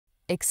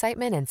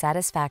Excitement and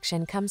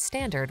satisfaction come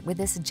standard with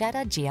this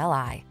Jetta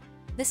GLI.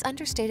 This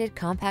understated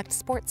compact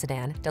sports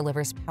sedan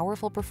delivers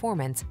powerful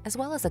performance as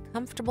well as a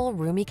comfortable,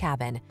 roomy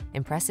cabin,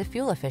 impressive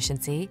fuel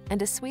efficiency, and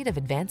a suite of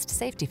advanced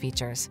safety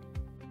features.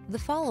 The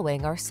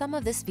following are some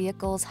of this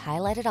vehicle's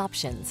highlighted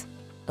options: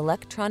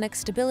 electronic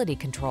stability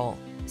control,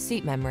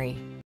 seat memory,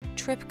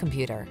 trip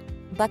computer,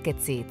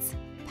 bucket seats,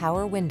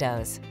 power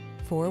windows,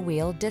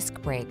 four-wheel disc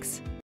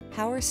brakes,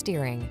 power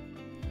steering.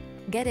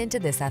 Get into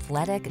this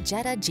athletic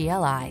Jetta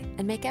GLI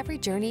and make every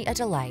journey a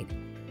delight.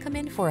 Come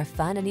in for a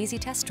fun and easy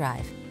test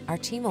drive. Our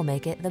team will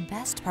make it the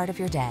best part of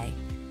your day.